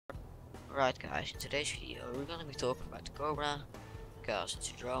Right guys, in today's video we're gonna be talking about the Cobra, because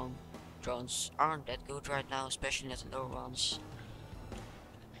it's a drone. Drones aren't that good right now, especially not the lower ones.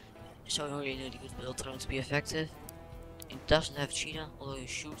 So you really need a good build drone to be effective. It doesn't have Cheetah, although you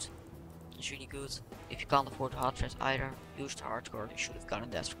shoot. It's really good. If you can't afford the hard threat either, use the hardcore, you should have gotten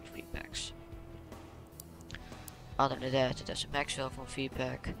that from free packs. Other than that, it has a Maxwell from free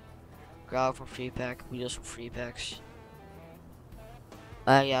pack, Growl from free pack, Wheels from free packs.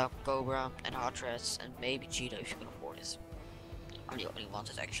 Yeah, Cobra and hard threats and maybe Cheetah if you can afford it. Are the only ones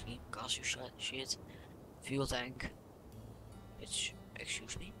that actually cost you shit. Fuel tank. It's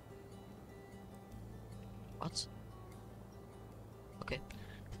excuse me. What? Okay.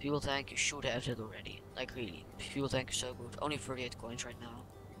 Fuel tank, you should have it already. Like really. Fuel tank is so good. Only 38 coins right now.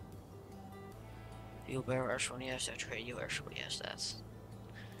 Fuel barrel, everybody has that. Radio, everybody has that.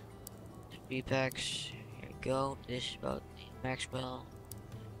 Three packs. Here you go. This is about the Maxwell.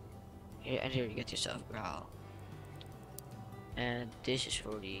 Here and here you get yourself Growl. And this is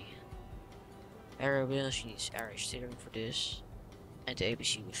for the aero wheels. You need aero steering for this. And the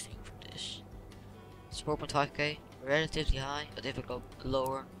ABC boosting for this. It's 4.5k, relatively high, but if I go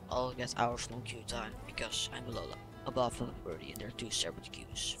lower, I'll get hours long queue time because I'm above level 30 and there are two separate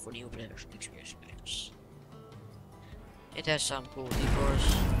queues for new players and experienced players. It has some cool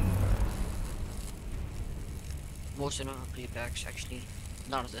decors. Most of them are pre-packs actually,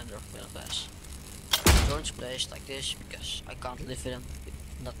 none of them are battle pass. Drones placed like this because I can't live with them,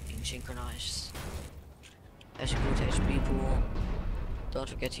 not being synchronized. Has a good HP pool. Don't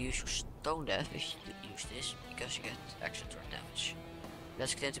forget to use your stone death if you use this, because you get extra turret damage.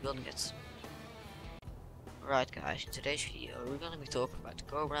 Let's get into building it. Right guys, in today's video we're gonna be talking about the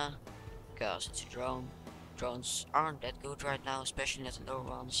Cobra, because it's a drone. Drones aren't that good right now, especially not the lower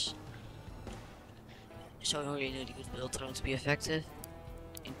ones. So you really need a good build drone to be effective.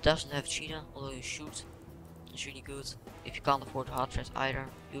 It doesn't have Cheetah, although you shoot. It's really good. If you can't afford the hard threat either,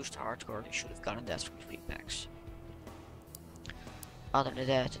 use the hardcore, you should have gotten that from free packs. Other than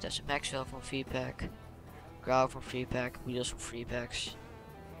that, it has a Maxwell from free pack, Growl from free pack, Wheels from free packs.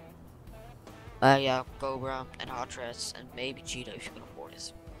 Yeah, Cobra and hard threats and maybe Cheetah if you can afford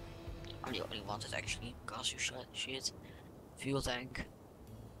it. Are the only ones that actually cost you shit. Fuel tank.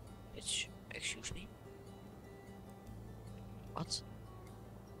 It's excuse me. What?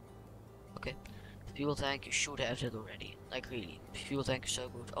 Okay. Fuel tank, you should have it already. Like really. Fuel tank is so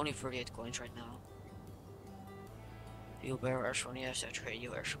good. Only 38 coins right now. Fuel barrel, everybody has that.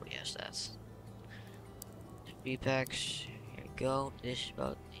 Radio, everybody has that. Three packs. Here you go. This is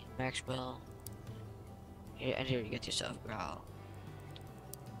about the Maxwell. Here and here you get yourself Growl.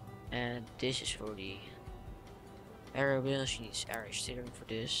 And this is for the aero wheels. You need aero steering for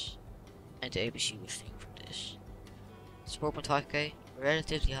this. And the ABC boosting for this. It's 4.5k,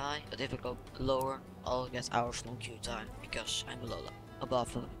 relatively high, but if I go lower, I'll get hours long queue time because I'm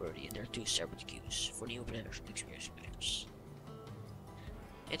above level 30 and there are two separate queues for new players and experienced players.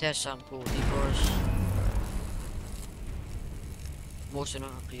 It has some cool decors. Most of them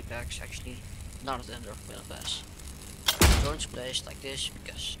are pre-packs actually, none of them are battle pass. Drones placed like this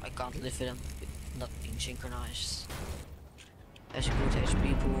because I can't live with them, not being synchronized. Has a good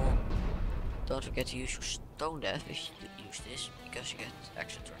HP pool. Don't forget to use your stone death if you use this, because you get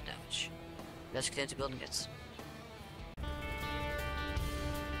extra turret damage. Let's get into building it.